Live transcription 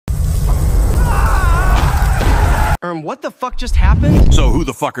What the fuck just happened? So who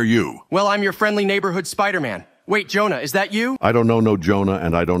the fuck are you? Well, I'm your friendly neighborhood Spider-Man. Wait, Jonah, is that you? I don't know no Jonah,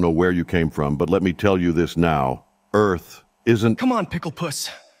 and I don't know where you came from, but let me tell you this now. Earth isn't— Come on, Pickle Puss.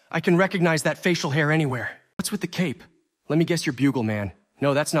 I can recognize that facial hair anywhere. What's with the cape? Let me guess, your Bugle Man.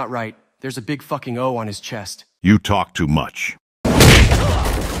 No, that's not right. There's a big fucking O on his chest. You talk too much.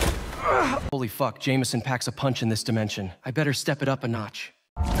 Holy fuck, Jameson packs a punch in this dimension. I better step it up a notch.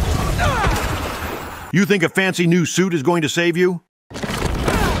 You think a fancy new suit is going to save you?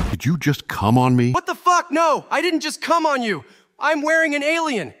 Did you just come on me? What the fuck? No, I didn't just come on you. I'm wearing an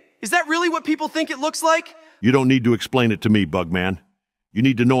alien. Is that really what people think it looks like? You don't need to explain it to me, Bugman. You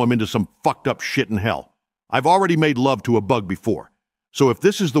need to know I'm into some fucked up shit in hell. I've already made love to a bug before. So if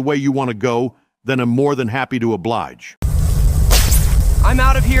this is the way you want to go, then I'm more than happy to oblige. I'm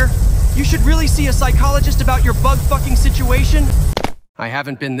out of here. You should really see a psychologist about your bug fucking situation. I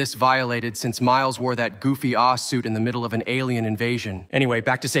haven't been this violated since Miles wore that goofy Oz suit in the middle of an alien invasion. Anyway,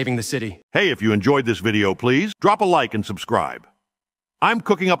 back to saving the city. Hey, if you enjoyed this video, please drop a like and subscribe. I'm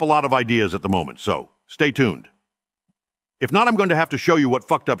cooking up a lot of ideas at the moment, so stay tuned. If not, I'm going to have to show you what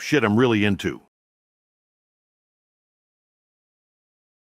fucked up shit I'm really into.